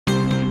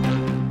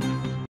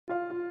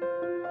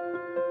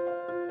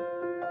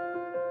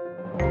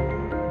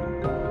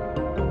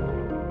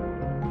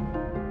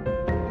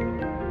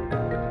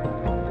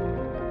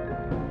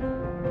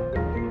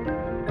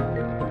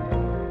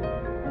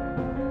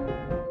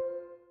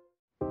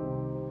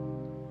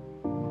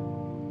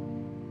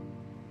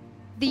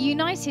the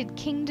United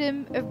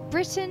Kingdom of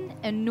Britain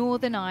and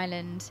Northern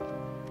Ireland,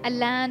 a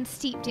land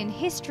steeped in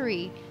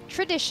history,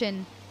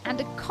 tradition, and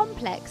a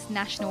complex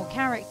national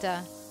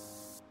character.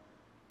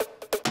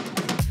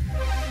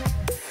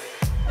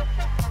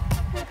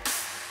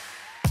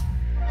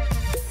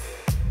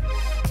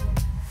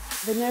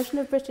 The notion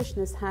of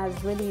Britishness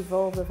has really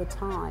evolved over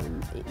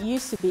time. It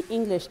used to be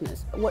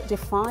Englishness. What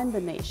defined the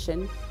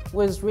nation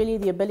was really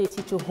the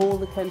ability to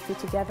hold the country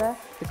together,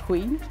 the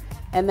Queen,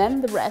 and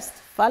then the rest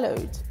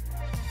followed.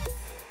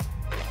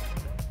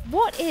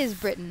 What is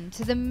Britain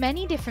to the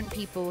many different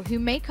people who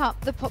make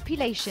up the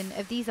population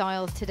of these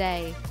isles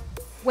today?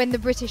 When the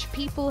British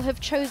people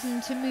have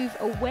chosen to move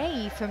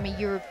away from a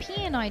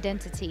European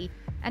identity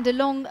and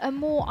along a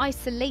more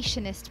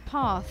isolationist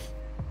path.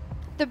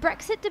 The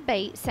Brexit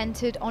debate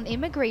centred on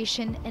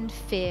immigration and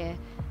fear,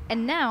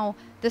 and now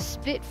the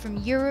split from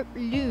Europe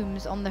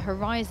looms on the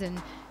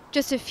horizon,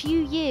 just a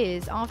few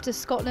years after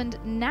Scotland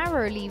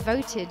narrowly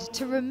voted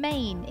to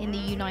remain in the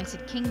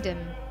United Kingdom.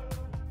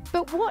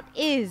 But what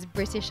is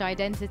British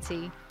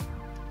identity?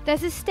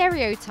 There's a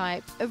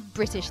stereotype of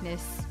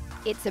Britishness.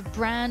 It's a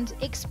brand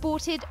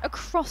exported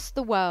across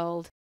the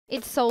world.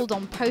 It's sold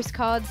on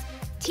postcards,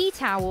 tea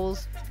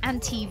towels, and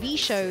TV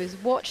shows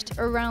watched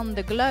around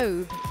the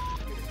globe.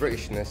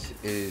 Britishness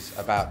is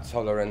about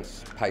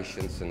tolerance,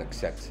 patience and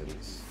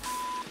acceptance.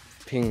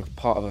 Being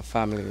part of a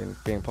family and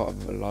being part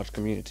of a large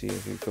community,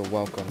 you feel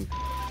welcome.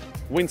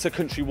 Winter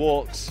country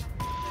walks.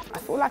 I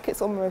feel like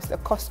it's almost a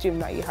costume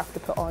that you have to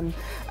put on,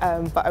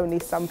 but only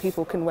some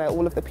people can wear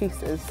all of the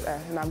pieces,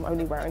 and I'm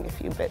only wearing a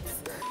few bits.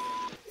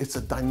 It's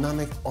a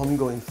dynamic,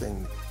 ongoing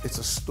thing. It's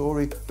a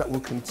story that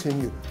will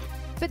continue.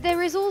 But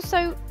there is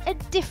also a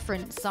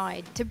different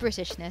side to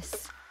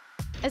Britishness.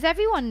 As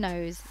everyone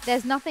knows,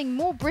 there's nothing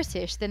more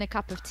British than a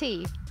cup of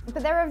tea.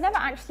 But there have never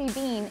actually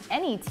been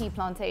any tea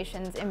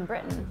plantations in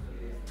Britain.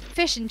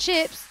 Fish and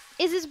chips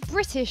is as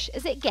British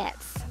as it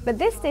gets. But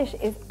this dish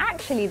is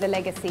actually the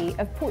legacy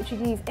of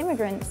Portuguese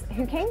immigrants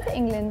who came to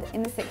England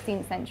in the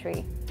 16th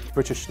century.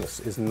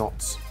 Britishness is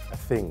not a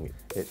thing,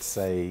 it's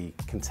a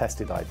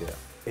contested idea.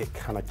 It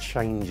kind of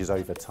changes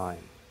over time.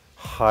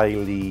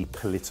 Highly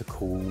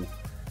political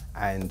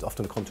and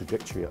often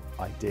contradictory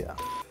idea.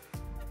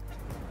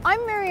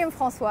 I'm Miriam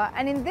Francois,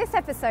 and in this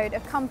episode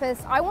of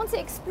Compass, I want to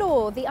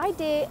explore the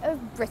idea of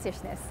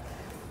Britishness.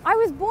 I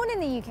was born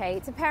in the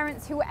UK to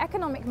parents who were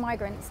economic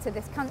migrants to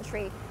this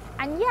country,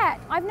 and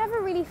yet I've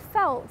never really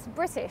felt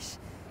British.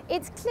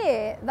 It's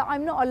clear that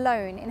I'm not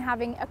alone in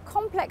having a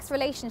complex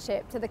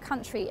relationship to the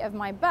country of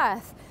my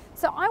birth,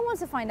 so I want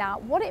to find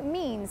out what it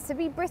means to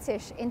be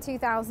British in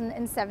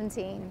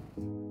 2017.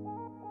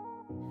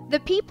 The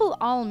people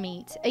I'll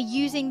meet are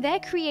using their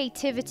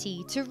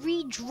creativity to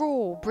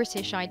redraw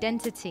British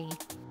identity.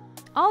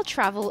 I'll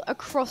travel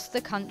across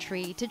the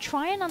country to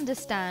try and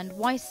understand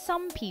why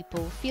some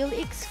people feel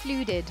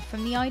excluded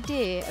from the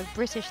idea of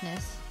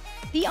Britishness.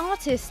 The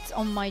artists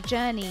on my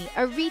journey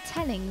are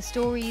retelling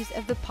stories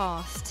of the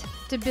past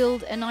to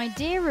build an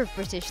idea of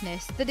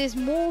Britishness that is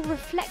more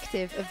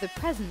reflective of the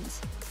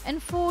present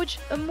and forge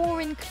a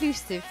more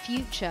inclusive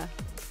future.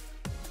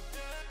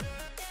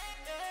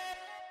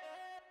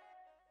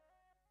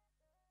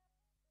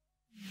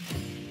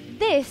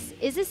 This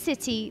is a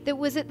city that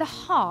was at the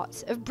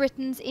heart of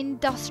Britain's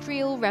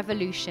Industrial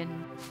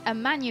Revolution, a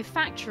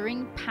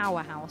manufacturing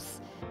powerhouse.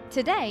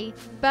 Today,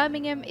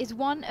 Birmingham is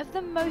one of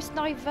the most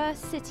diverse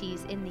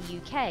cities in the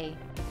UK.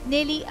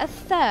 Nearly a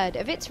third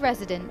of its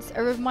residents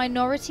are of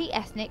minority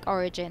ethnic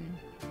origin.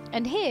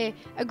 And here,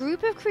 a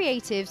group of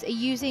creatives are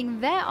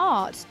using their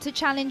art to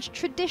challenge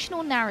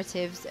traditional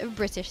narratives of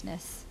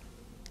Britishness.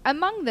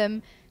 Among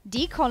them,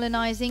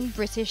 decolonising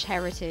British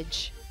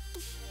heritage.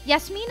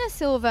 Yasmina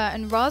Silva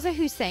and Raza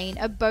Hussain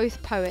are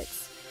both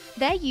poets.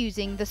 They're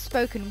using the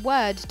spoken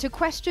word to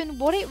question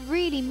what it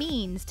really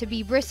means to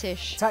be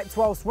British. Typed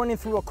whilst running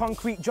through a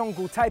concrete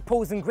jungle,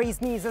 typos and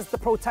grazed knees as the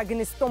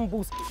protagonist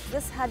stumbles.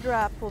 This head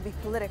wrap will be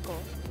political.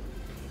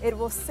 It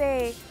will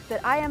say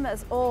that I am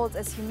as old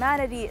as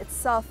humanity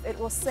itself. It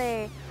will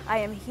say I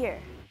am here.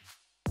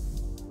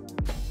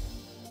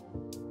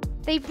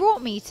 They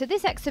brought me to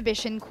this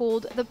exhibition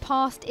called The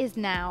Past Is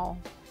Now.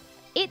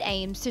 It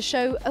aims to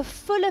show a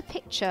fuller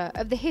picture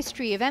of the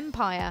history of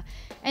empire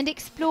and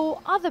explore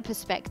other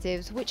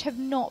perspectives which have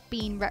not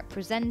been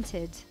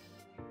represented.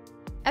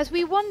 As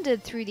we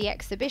wandered through the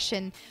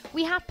exhibition,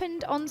 we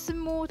happened on some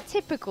more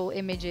typical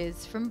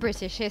images from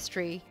British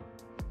history.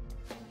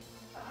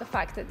 The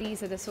fact that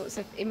these are the sorts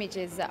of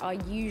images that are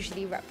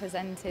usually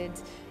represented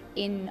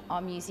in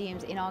our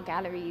museums, in our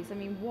galleries, I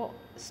mean, what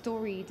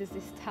story does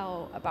this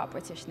tell about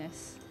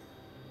Britishness?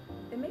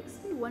 It makes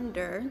me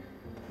wonder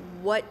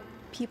what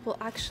people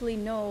actually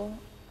know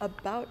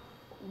about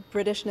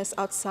Britishness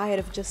outside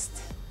of just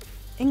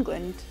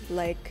England.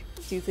 Like,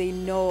 do they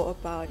know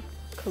about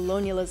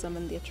colonialism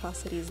and the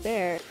atrocities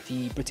there?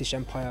 The British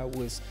Empire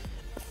was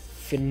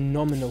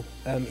phenomenal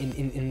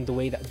in the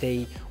way that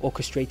they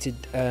orchestrated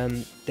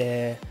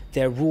their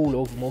rule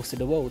over most of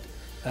the world.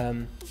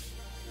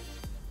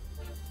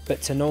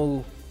 But to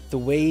know the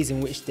ways in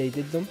which they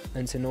did them,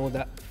 and to know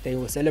that they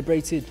were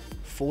celebrated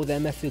for their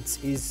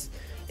methods is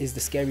the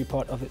scary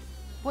part of it.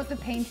 What do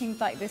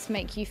paintings like this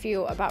make you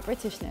feel about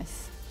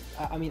Britishness?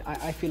 I mean,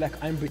 I feel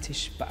like I'm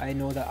British, but I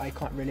know that I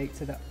can't relate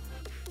to that.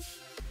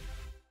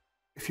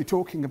 If you're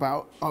talking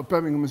about, oh,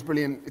 Birmingham was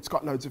brilliant, it's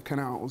got loads of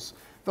canals.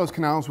 Those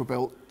canals were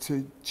built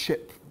to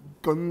ship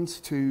guns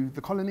to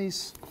the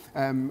colonies,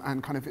 and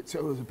kind of it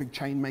was a big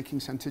chain making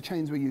centre.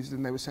 Chains were used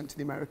and they were sent to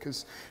the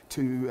Americas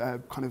to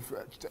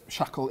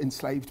shackle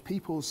enslaved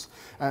peoples.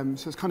 So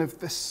it's kind of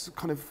this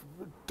kind of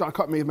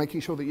dichotomy of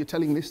making sure that you're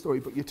telling this story,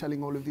 but you're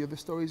telling all of the other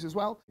stories as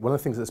well. One of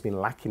the things that's been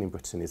lacking in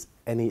Britain is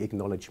any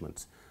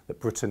acknowledgement that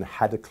Britain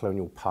had a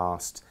colonial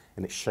past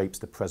and it shapes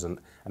the present,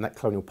 and that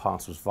colonial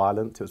past was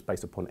violent, it was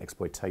based upon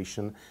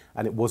exploitation,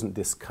 and it wasn't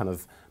this kind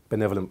of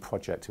benevolent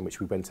project in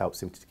which we went out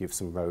simply to give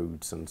some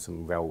roads and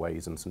some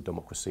railways and some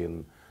democracy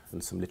and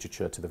some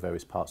literature to the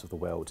various parts of the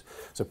world.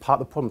 So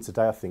part of the problem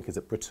today, I think, is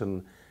that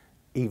Britain,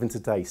 even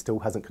today, still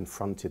hasn't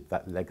confronted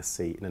that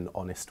legacy in an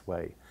honest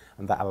way.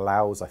 And that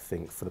allows, I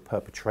think, for the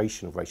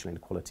perpetration of racial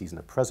inequalities in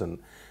the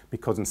present,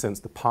 because in a sense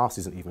the past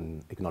isn't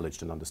even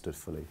acknowledged and understood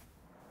fully.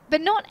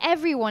 But not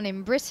everyone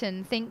in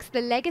Britain thinks the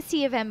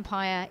legacy of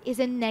empire is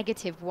a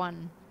negative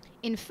one.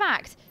 In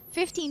fact,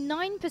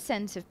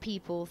 59% of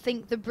people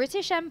think the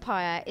British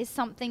Empire is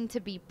something to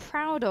be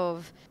proud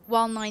of,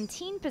 while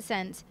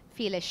 19%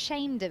 feel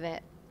ashamed of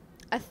it.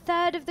 A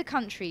third of the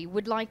country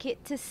would like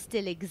it to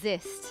still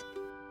exist.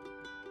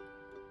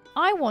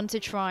 I want to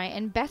try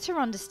and better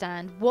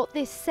understand what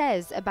this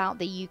says about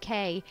the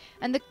UK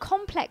and the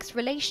complex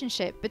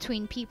relationship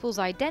between people's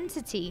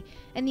identity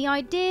and the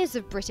ideas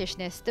of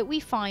Britishness that we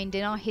find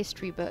in our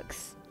history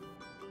books.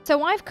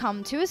 So I've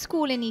come to a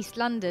school in East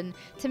London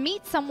to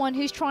meet someone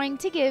who's trying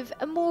to give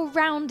a more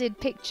rounded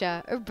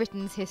picture of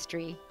Britain's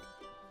history.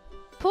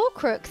 Paul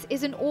Crooks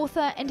is an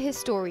author and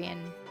historian.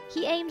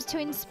 He aims to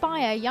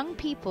inspire young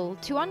people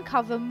to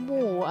uncover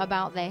more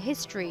about their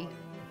history.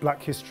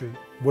 Black history,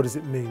 what does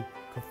it mean?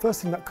 The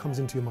first thing that comes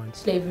into your mind?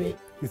 Slavery.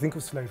 You think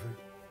of slavery.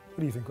 What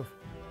do you think of?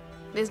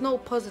 There's no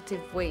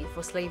positive way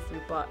for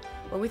slavery, but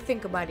when we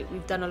think about it,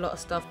 we've done a lot of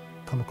stuff.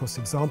 Come across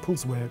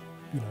examples where,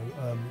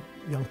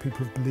 young people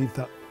have believed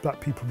that black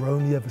people were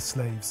only ever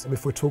slaves. And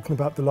if we're talking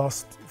about the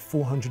last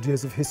 400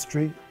 years of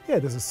history, yeah,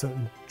 there's a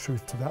certain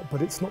truth to that,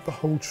 but it's not the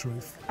whole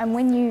truth. And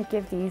when you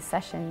give these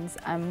sessions,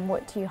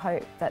 what do you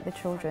hope that the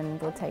children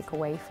will take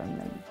away from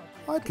them?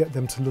 I'd get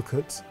them to look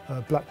at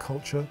black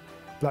culture,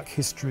 black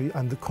history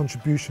and the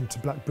contribution to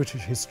black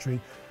British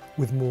history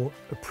with more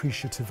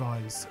appreciative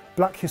eyes.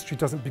 Black history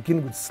doesn't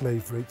begin with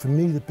slavery. For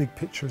me, the big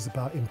picture is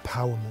about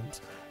empowerment,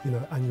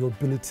 and your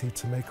ability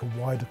to make a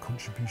wider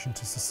contribution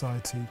to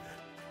society.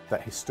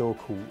 That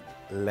historical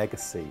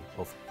legacy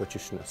of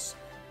Britishness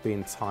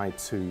being tied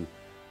to,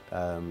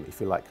 if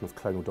you like, kind of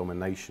colonial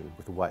domination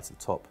with the whites at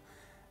the top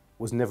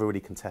was never really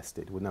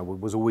contested.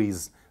 Was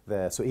always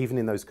there. So even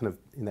in those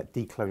in that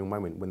decolonial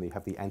moment when they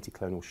have the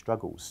anti-colonial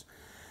struggles,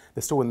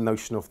 there's still a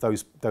notion of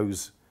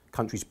those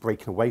countries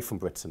breaking away from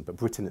Britain, but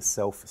Britain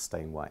itself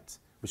staying white,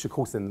 which of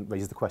course then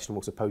raises the question,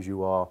 well, suppose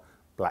you are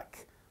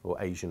black or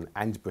Asian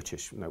and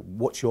British,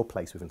 what's your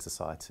place within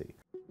society?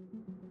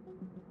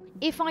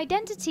 If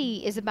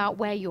identity is about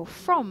where you're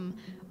from,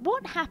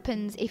 what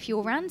happens if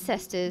your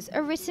ancestors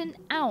are written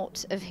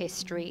out of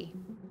history?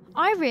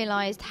 I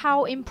realised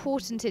how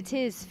important it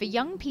is for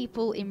young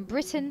people in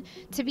Britain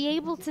to be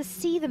able to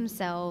see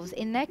themselves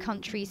in their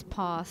country's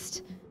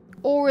past.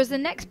 Or as the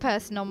next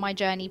person on my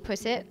journey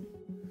put it,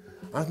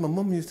 as my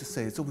mum used to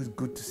say, it's always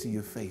good to see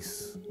your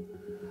face.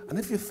 And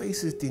if your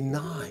face is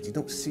denied, you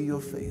don't see your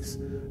face,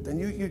 then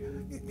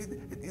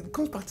it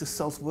comes back to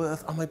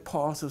self-worth. Am I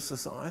part of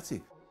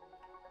society?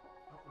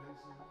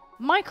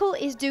 Michael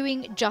is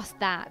doing just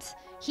that.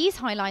 He's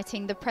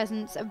highlighting the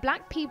presence of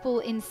black people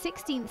in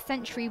 16th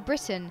century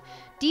Britain,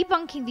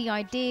 debunking the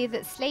idea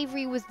that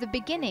slavery was the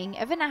beginning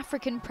of an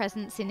African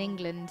presence in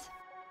England.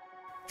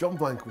 John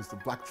Blank was the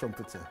black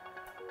trumpeter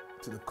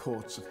to the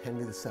courts of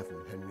Henry VII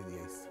and Henry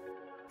VIII.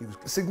 He was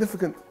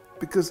significant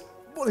because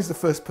one is the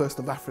first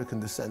person of African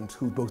descent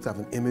who both have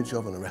an image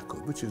of and a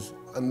record,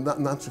 and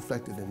that's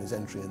reflected in his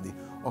entry in the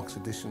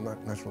Oxford edition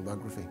National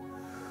Biography.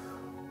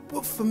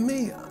 But for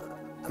me,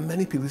 and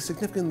many people, it's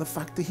significant in the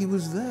fact that he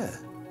was there.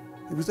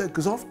 He was there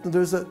because often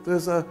there's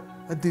a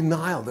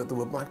denial that there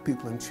were black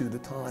people in Tudor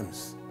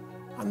times,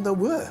 and there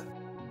were.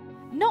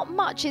 Not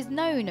much is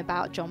known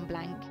about John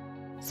Blank,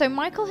 so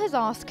Michael has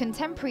asked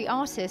contemporary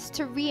artists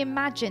to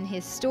reimagine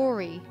his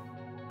story.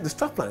 The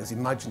strapline is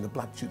imagine the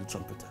black Tudor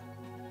trumpeter.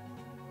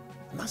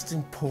 And that's the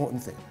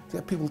important thing. To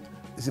get people,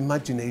 his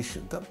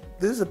imagination, that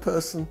there's a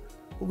person,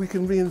 well, we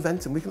can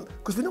reinvent him,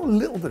 because we know a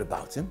little bit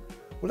about him.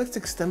 Well, let's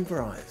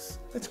extemporize,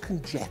 let's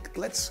conject,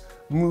 let's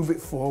move it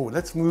forward,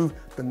 let's move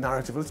the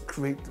narrative, let's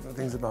create different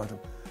things about him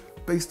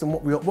based on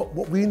what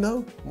we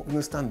know, what we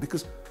understand,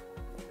 because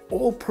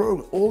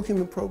all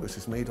human progress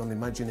is made on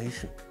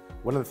imagination.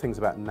 One of the things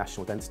about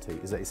national identity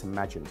is that it's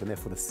imagined, and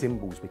therefore the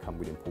symbols become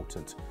really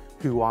important.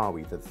 Who are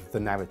we? The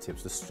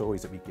narratives, the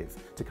stories that we give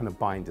to kind of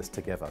bind us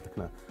together,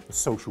 the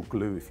social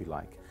glue, if you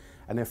like.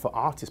 And therefore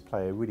artists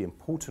play a really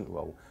important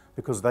role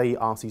because they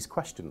ask these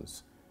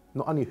questions.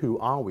 Not only who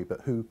are we,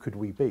 but who could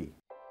we be?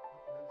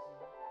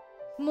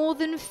 More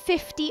than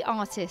 50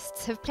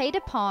 artists have played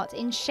a part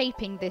in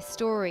shaping this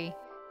story.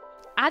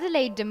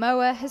 Adelaide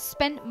Demoa has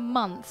spent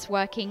months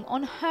working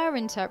on her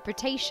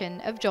interpretation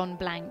of John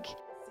Blank.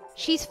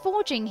 She's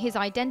forging his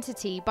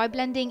identity by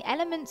blending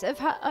elements of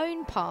her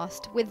own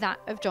past with that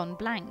of John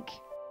Blank.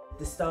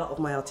 The start of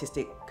my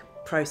artistic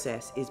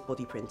process is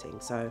body printing,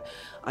 so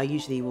I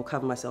usually will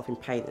cover myself in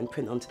paint and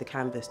print onto the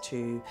canvas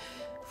to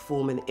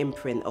form an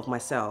imprint of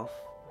myself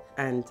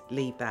and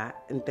leave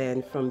that, and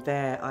then from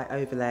there I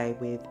overlay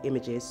with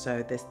images,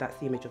 so that's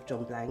the image of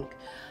John Blank.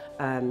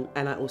 And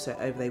I also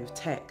overlay with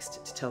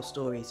text to tell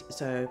stories.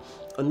 So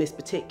on this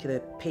particular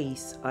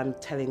piece, I'm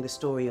telling the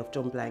story of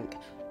John Blank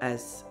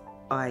as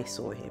I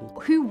saw him.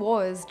 Who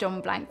was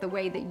John Blank the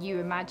way that you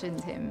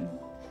imagined him?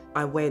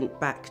 I went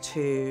back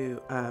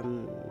to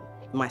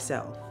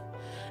myself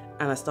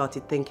and I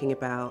started thinking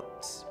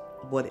about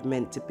what it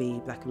meant to be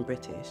black and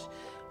British.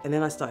 And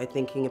then I started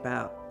thinking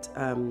about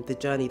the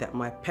journey that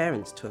my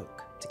parents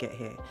took to get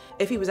here.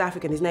 If he was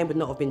African, his name would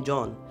not have been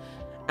John.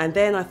 And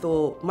then I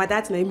thought, my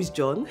dad's name is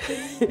John.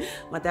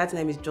 My dad's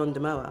name is John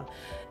Demoa.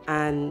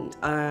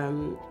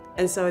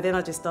 And so then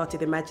I just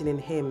started imagining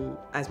him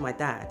as my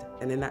dad.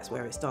 And then that's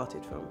where it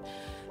started from.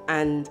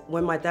 And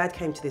when my dad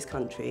came to this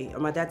country,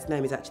 and my dad's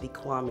name is actually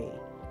Kwame,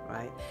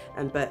 right?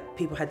 But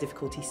people had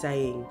difficulty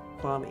saying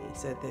Kwame,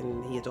 so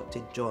then he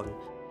adopted John.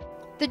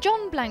 The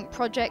John Blank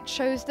project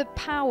shows the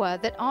power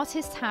that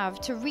artists have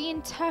to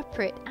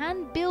reinterpret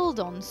and build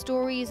on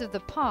stories of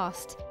the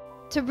past,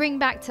 to bring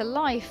back to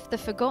life the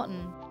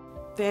forgotten.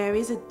 There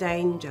is a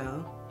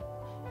danger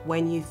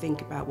when you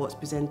think about what's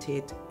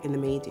presented in the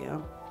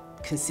media,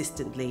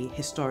 consistently,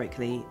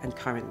 historically and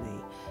currently,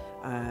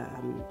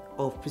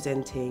 of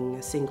presenting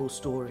a single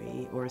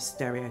story or a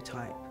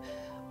stereotype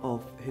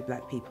of who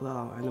black people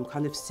are. And I'm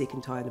kind of sick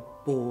and tired and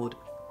bored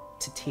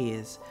to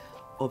tears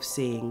of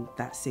seeing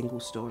that single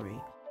story.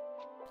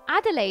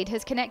 Adelaide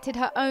has connected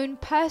her own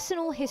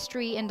personal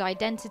history and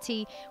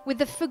identity with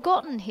the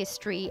forgotten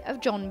history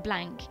of John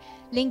Blank,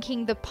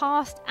 linking the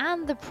past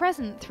and the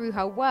present through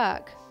her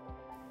work.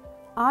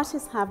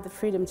 Artists have the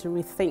freedom to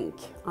rethink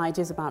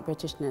ideas about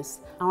Britishness.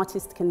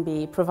 Artists can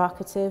be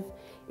provocative,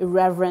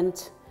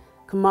 irreverent,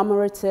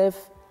 commemorative,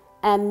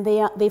 and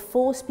they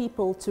force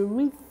people to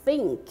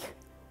rethink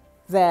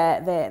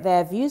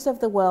their views of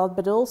the world,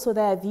 but also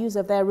their views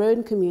of their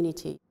own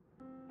community.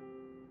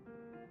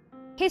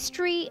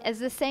 History, as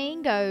the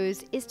saying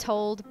goes, is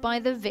told by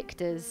the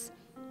victors.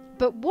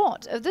 But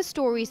what of the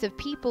stories of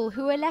people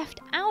who are left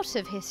out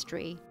of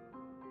history?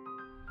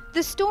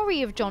 The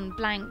story of John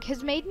Blank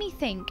has made me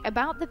think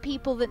about the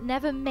people that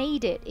never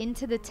made it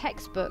into the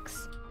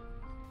textbooks.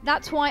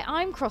 That's why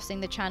I'm crossing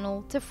the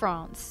channel to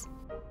France.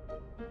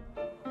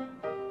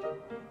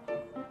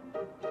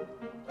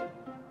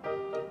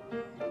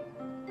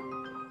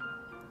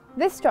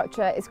 This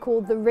structure is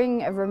called the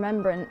Ring of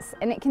Remembrance,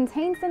 and it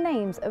contains the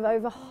names of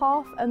over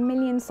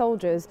 500,000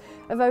 soldiers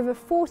of over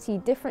 40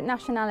 different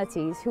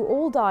nationalities who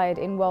all died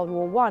in World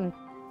War I.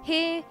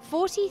 Here,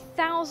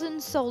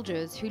 40,000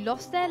 soldiers who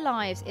lost their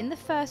lives in the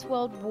First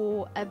World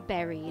War are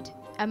buried.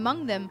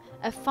 Among them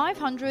are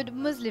 500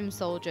 Muslim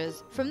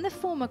soldiers from the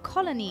former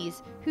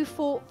colonies who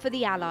fought for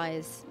the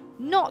Allies.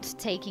 Not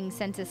taking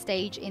centre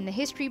stage in the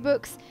history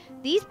books,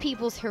 these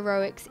people's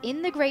heroics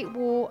in the Great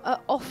War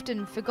are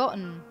often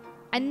forgotten.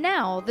 And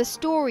now the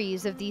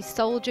stories of these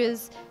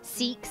soldiers,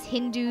 Sikhs,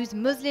 Hindus,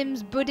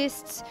 Muslims,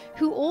 Buddhists,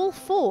 who all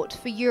fought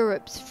for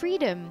Europe's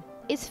freedom,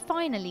 is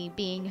finally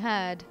being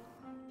heard.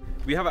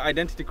 We have an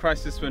identity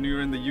crisis when we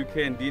were in the UK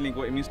and dealing with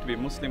what it means to be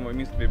Muslim, what it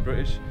means to be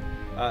British.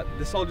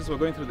 The soldiers were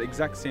going through the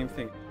exact same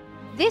thing.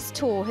 This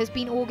tour has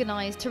been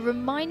organised to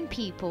remind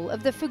people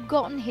of the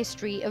forgotten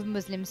history of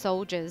Muslim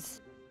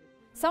soldiers.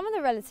 Some of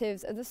the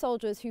relatives of the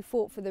soldiers who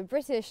fought for the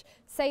British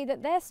say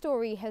that their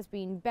story has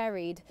been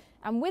buried,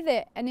 and with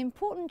it, an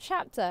important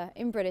chapter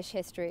in British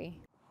history.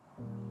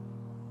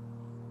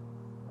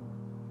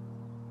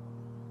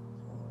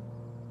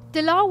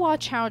 Dilawar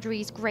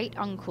Chowdhury's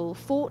great-uncle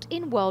fought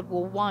in World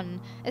War I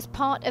as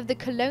part of the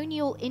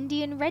colonial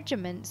Indian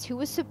regiments who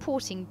were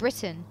supporting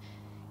Britain.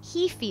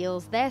 He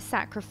feels their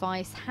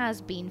sacrifice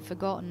has been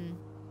forgotten.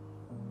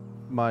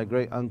 My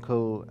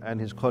great-uncle and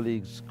his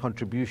colleagues'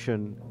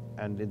 contribution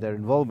and in their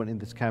involvement in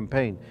this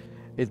campaign,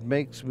 it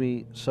makes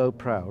me so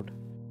proud.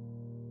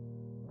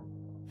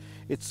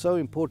 It's so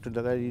important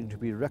that they need to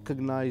be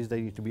recognized,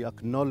 they need to be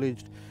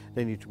acknowledged,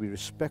 they need to be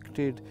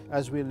respected.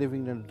 As we're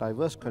living in a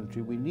diverse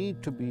country, we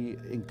need to be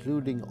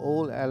including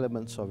all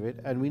elements of it,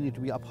 and we need to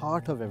be a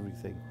part of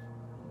everything.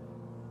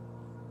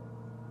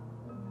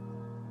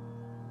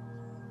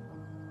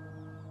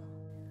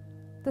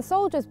 The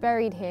soldiers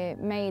buried here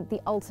made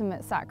the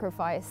ultimate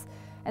sacrifice.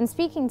 And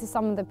speaking to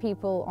some of the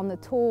people on the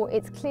tour,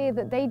 it's clear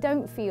that they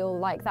don't feel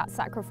like that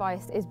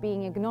sacrifice is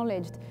being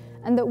acknowledged,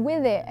 and that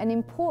with it, an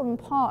important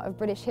part of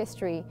British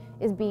history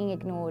is being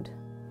ignored.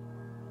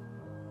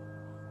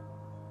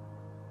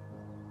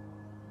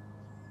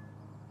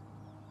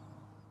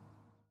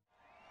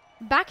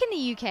 Back in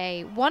the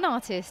UK, one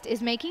artist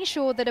is making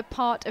sure that a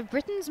part of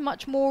Britain's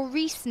much more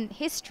recent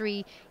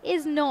history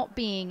is not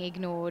being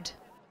ignored.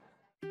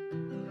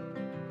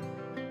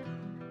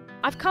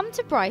 I've come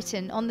to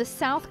Brighton on the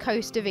south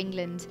coast of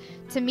England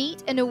to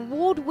meet an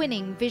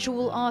award-winning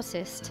visual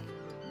artist.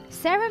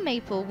 Sarah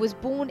Maple was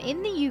born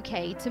in the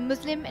UK to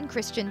Muslim and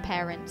Christian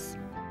parents.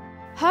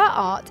 Her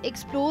art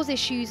explores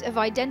issues of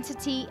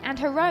identity and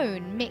her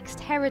own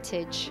mixed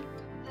heritage.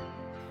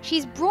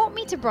 She's brought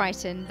me to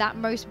Brighton, that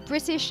most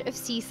British of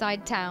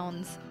seaside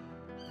towns.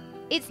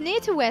 It's near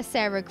to where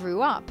Sarah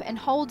grew up and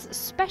holds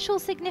special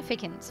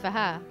significance for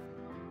her.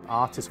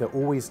 Artists are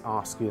always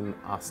asking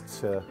us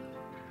to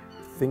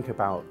think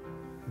about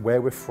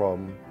where we're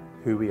from,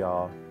 who we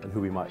are, and who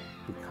we might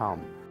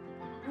become.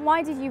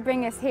 Why did you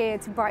bring us here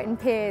to Brighton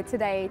Pier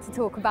today to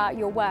talk about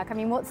your work? I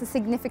mean, what's the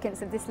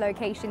significance of this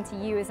location to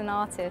you as an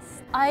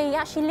artist? I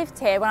actually lived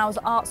here when I was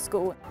at art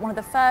school. One of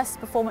the first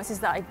performances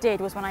that I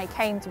did was when I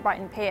came to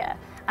Brighton Pier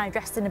and I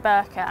dressed in a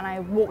burqa and I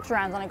walked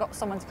around and I got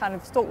someone to kind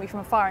of stalk me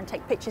from afar and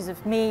take pictures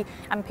of me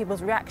and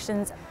people's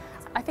reactions.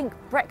 I think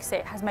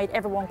Brexit has made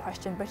everyone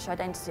question British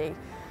identity,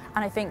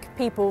 and I think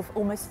people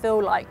almost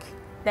feel like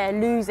they're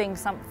losing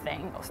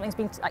something, or something's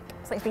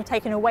been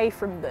taken away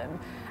from them.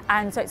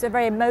 And so it's a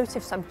very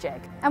emotive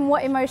subject. And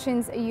what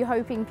emotions are you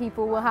hoping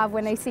people will have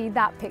when they see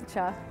that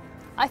picture?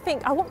 I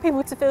think I want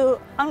people to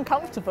feel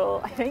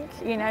uncomfortable, I think,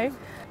 you know.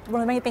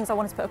 One of the main things I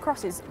wanted to put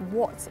across is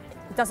what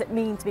does it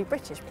mean to be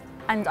British?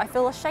 And I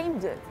feel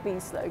ashamed of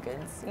these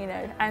slogans, you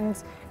know,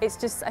 and it's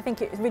just, I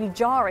think it's really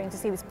jarring to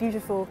see this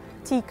beautiful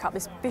teacup,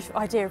 this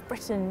beautiful idea of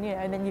Britain, you know,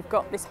 and then you've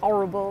got this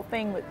horrible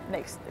thing with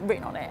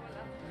written on it.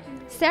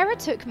 Sarah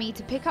took me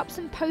to pick up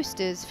some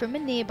posters from a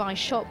nearby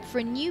shop for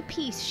a new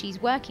piece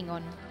she's working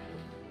on.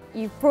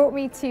 You've brought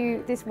me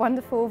to this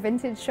wonderful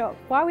vintage shop.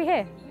 Why are we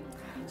here?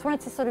 Just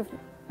wanted to sort of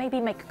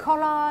maybe make a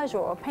collage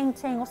or a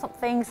painting or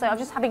something, so I was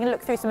just having a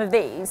look through some of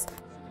these.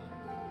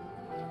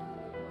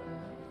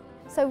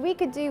 So we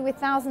could do with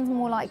thousands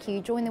more like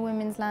you, join the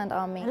Women's Land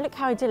Army. And look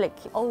how idyllic,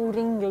 old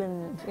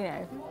England, you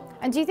know.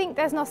 And do you think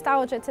there's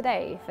nostalgia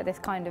today for this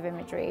kind of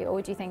imagery,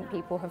 or do you think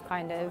people have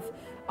kind of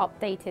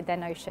updated their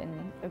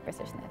notion of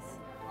Britishness?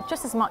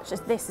 Just as much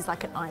as this is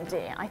like an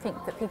idea, I think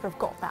that people have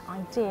got that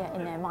idea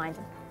in their mind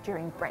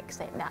during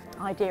Brexit, that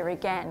idea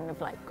again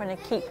of like going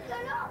to keep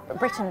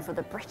Britain for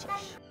the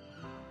British.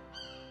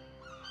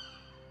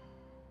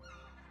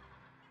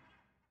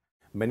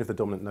 Many of the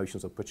dominant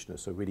notions of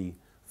Britishness are really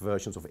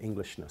versions of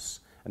Englishness,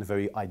 and a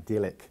very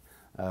idyllic,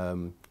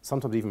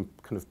 sometimes even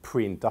kind of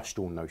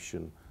pre-industrial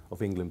notion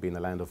of England being the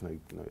land of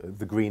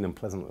the green and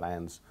pleasant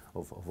lands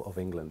of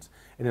England.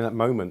 And in that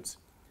moment,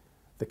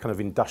 the kind of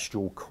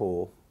industrial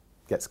core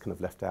gets kind of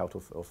left out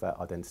of that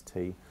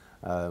identity.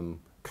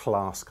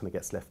 Class kind of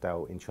gets left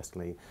out,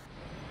 interestingly.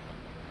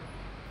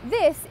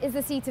 This is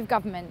the seat of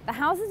government, the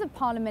Houses of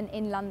Parliament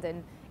in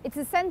London. It's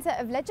a centre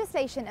of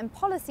legislation and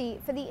policy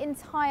for the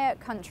entire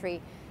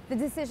country. The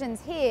decisions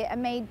here are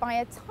made by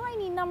a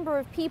tiny number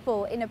of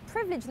people in a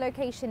privileged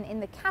location in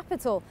the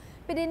capital,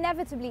 but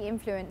inevitably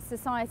influence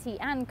society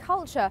and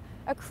culture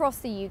across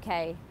the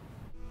UK.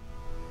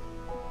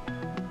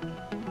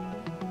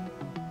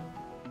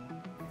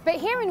 But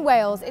here in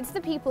Wales, it's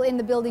the people in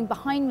the building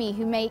behind me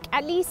who make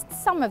at least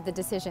some of the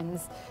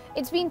decisions.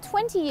 It's been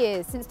 20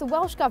 years since the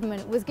Welsh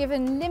Government was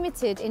given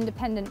limited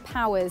independent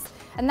powers,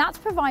 and that's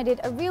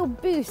provided a real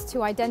boost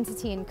to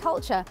identity and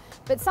culture,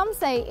 but some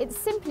say it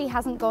simply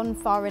hasn't gone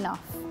far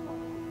enough.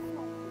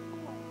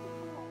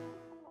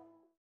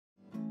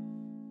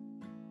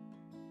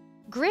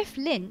 Griff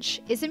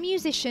Lynch is a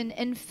musician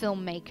and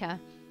filmmaker.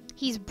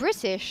 He's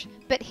British,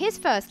 but his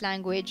first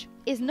language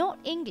is not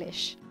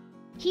English.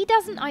 He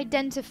doesn't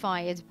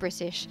identify as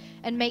British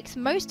and makes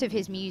most of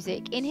his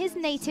music in his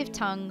native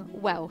tongue,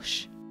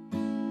 Welsh.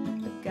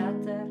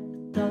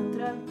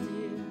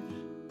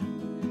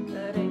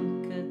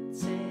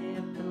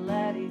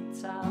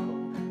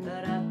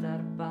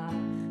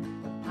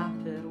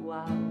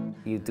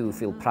 You do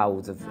feel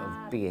proud of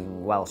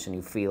being Welsh, and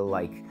you feel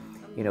like,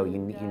 you know, you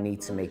need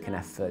to make an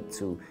effort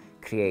to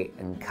create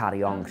and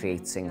carry on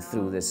creating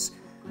through this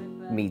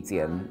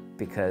medium,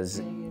 because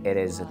it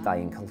is a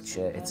dying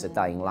culture, it's a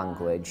dying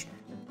language.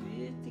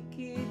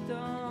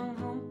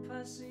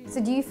 So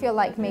do you feel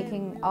like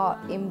making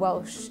art in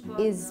Welsh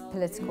is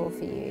political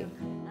for you?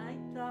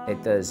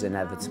 It does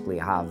inevitably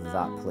have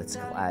that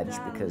political edge,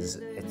 because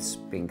it's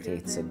being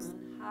created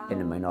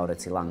in a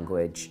minority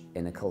language,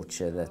 in a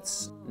culture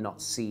that's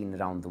not seen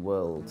around the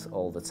world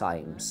all the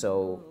time.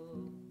 So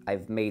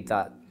I've made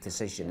that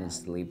decision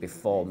instantly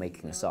before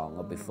making a song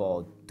or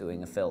before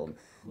doing a film.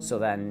 So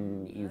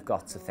then you've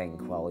got to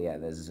think, well, yeah,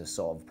 there's a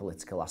sort of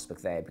political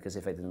aspect there, because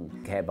if I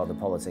didn't care about the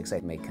politics,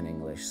 I'd make an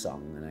English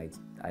song and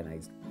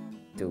I'd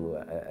do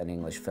an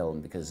English film,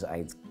 because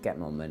I'd get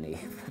more money,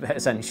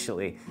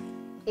 essentially.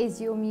 Is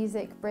your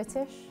music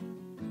British?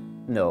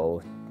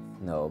 No,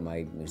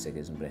 my music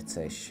isn't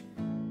British.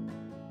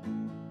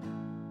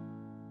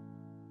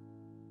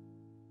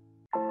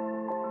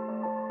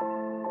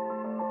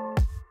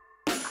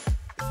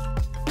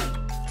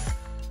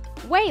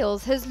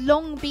 Wales has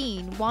long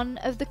been one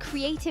of the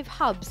creative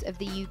hubs of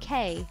the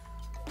UK,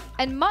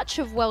 and much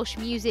of Welsh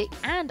music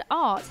and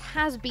art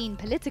has been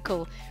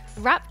political,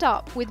 wrapped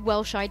up with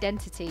Welsh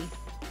identity.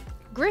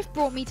 Griff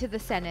brought me to the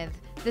Senedd,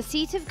 the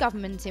seat of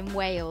government in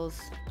Wales.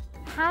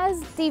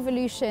 Has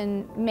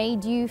devolution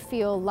made you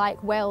feel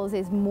like Wales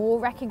is more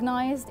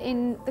recognised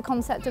in the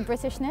concept of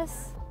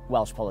Britishness?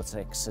 Welsh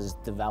politics has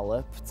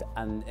developed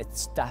and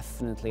it's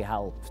definitely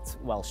helped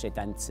Welsh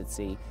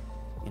identity.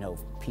 You know,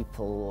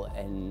 people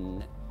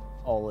in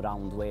all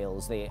around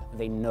Wales,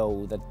 they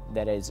know that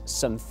there is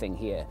something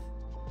here.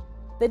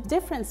 The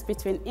difference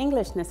between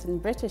Englishness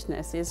and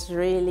Britishness is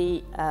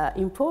really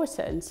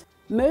important.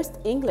 Most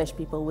English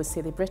people would say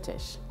they're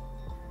British.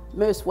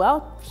 Most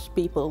Welsh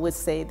people would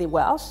say they're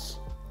Welsh,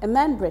 and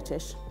then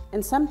British,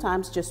 and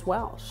sometimes just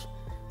Welsh.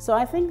 So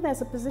I think there's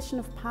a position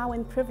of power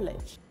and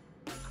privilege.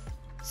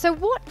 So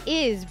what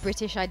is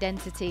British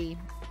identity?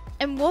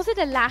 And was it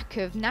a lack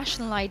of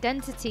national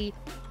identity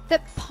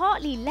that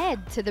partly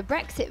led to the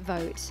Brexit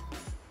vote?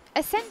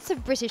 A sense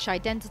of British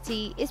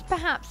identity is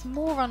perhaps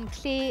more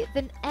unclear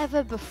than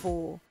ever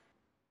before.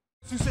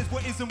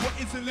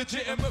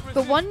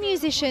 But one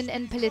musician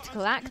and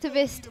political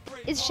activist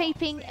is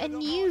shaping a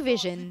new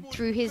vision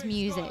through his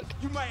music.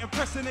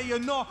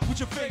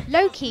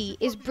 Loki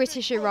is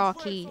British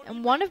Iraqi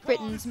and one of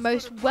Britain's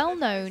most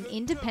well-known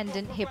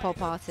independent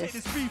hip-hop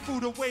artists.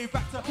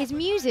 His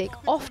music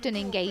often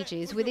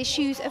engages with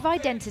issues of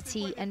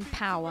identity and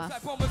power.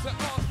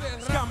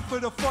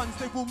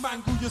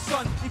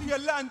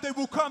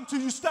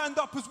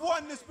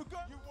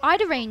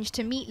 I'd arranged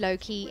to meet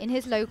Loki in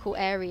his local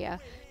area,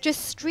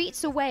 just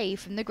streets away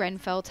from the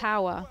Grenfell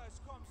Tower,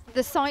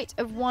 the site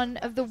of one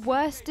of the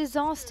worst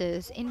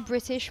disasters in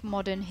British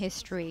modern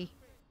history.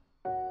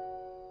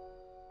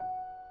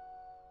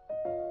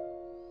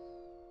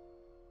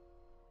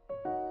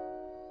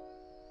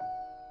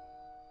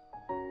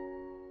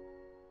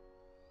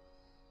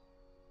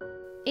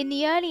 In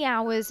the early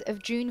hours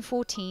of June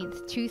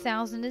 14th,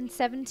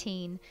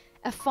 2017,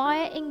 a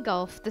fire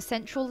engulfed the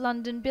central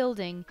London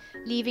building,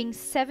 leaving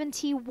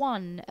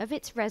 71 of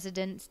its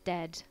residents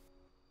dead.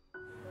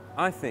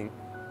 I think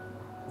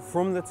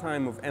from the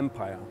time of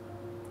empire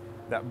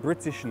that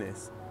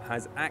Britishness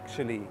has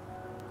actually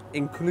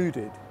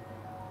included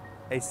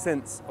a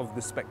sense of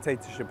the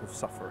spectatorship of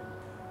suffering.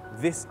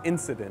 This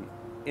incident,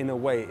 in a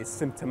way, is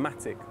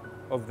symptomatic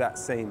of that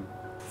same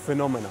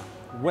phenomena,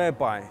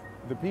 whereby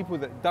the people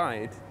that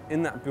died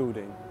in that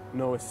building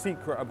know a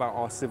secret about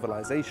our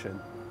civilization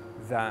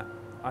that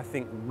I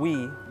think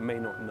we may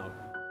not know.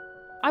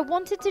 I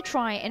wanted to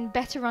try and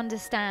better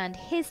understand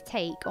his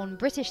take on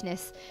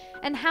Britishness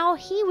and how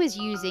he was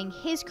using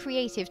his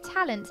creative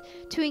talent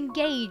to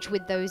engage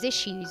with those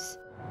issues.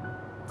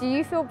 Do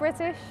you feel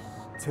British?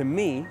 To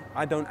me,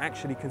 I don't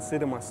actually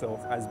consider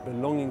myself as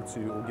belonging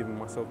to or giving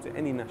myself to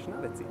any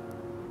nationality.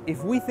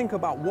 If we think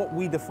about what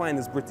we define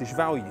as British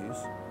values,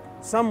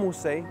 some will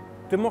say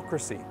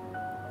democracy.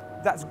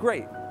 That's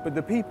great, but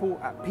the people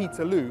at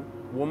Peterloo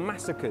were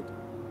massacred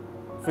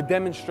for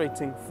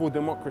demonstrating for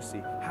democracy.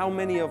 How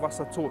many of us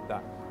are taught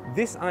that?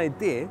 This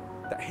idea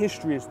that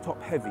history is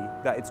top-heavy,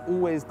 that it's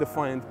always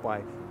defined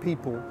by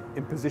people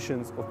in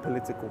positions of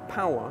political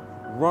power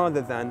rather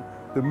than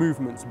the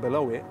movements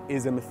below it,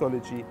 is a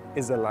mythology,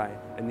 is a lie,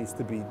 and needs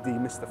to be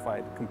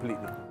demystified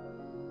completely.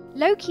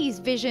 Loki's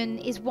vision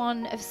is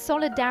one of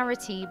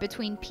solidarity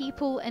between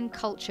people and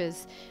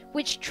cultures,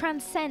 which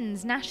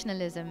transcends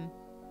nationalism.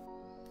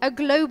 A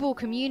global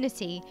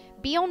community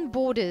beyond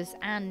borders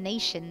and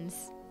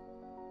nations.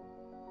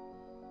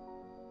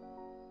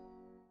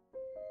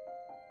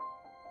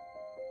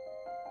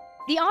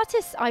 The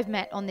artists I've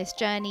met on this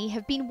journey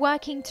have been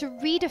working to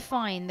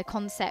redefine the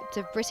concept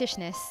of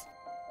Britishness.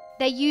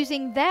 They're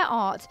using their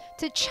art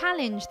to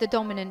challenge the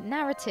dominant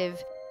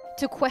narrative,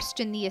 to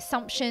question the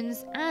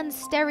assumptions and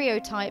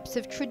stereotypes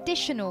of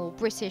traditional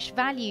British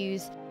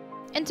values,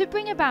 and to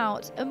bring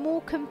about a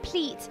more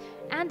complete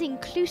and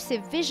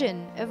inclusive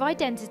vision of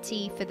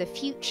identity for the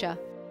future.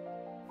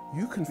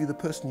 You can be the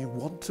person you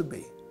want to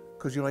be,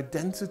 because your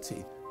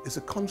identity is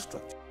a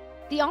construct.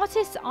 The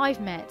artists I've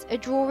met are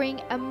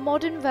drawing a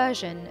modern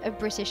version of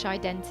British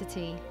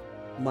identity.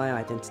 My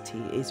identity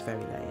is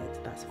very layered,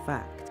 that's a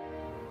fact.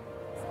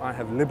 I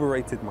have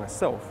liberated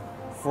myself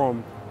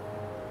from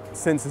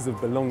senses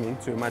of belonging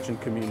to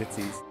imagined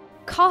communities.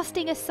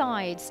 Casting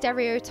aside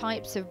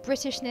stereotypes of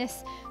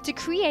Britishness to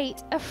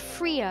create a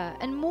freer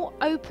and more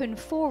open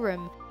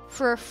forum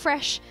for a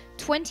fresh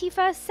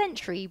 21st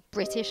century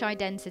British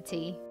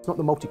identity. It's not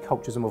the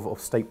multiculturalism of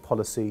state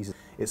policies,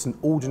 it's an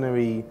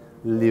ordinary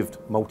lived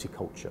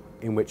multiculture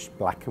in which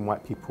black and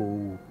white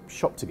people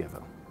shop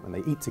together and they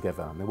eat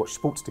together and they watch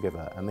sports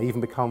together and they even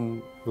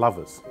become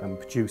lovers and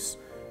produce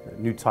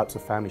new types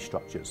of family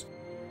structures.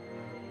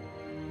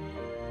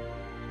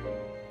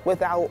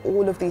 Without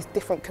all of these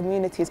different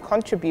communities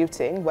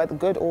contributing, whether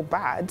good or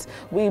bad,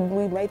 we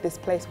made this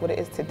place what it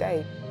is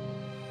today.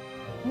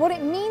 What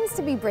it means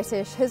to be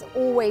British has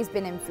always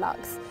been in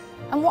flux.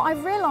 And what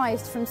I've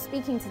realised from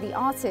speaking to the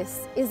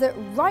artists is that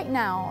right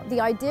now,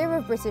 the idea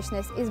of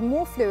Britishness is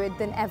more fluid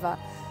than ever.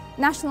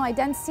 National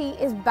identity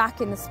is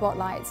back in the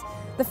spotlight.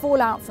 The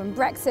fallout from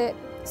Brexit,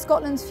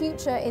 Scotland's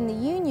future in the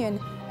Union,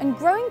 and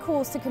growing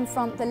calls to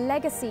confront the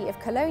legacy of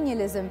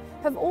colonialism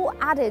have all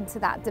added to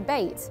that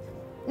debate.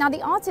 Now,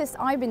 the artists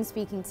I've been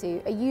speaking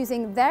to are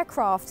using their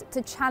craft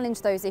to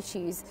challenge those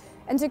issues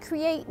and to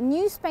create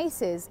new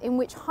spaces in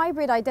which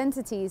hybrid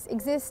identities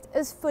exist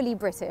as fully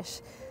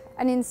British.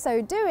 And in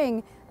so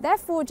doing, they're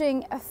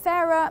forging a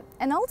fairer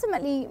and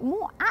ultimately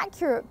more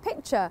accurate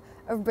picture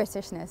of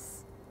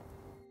Britishness.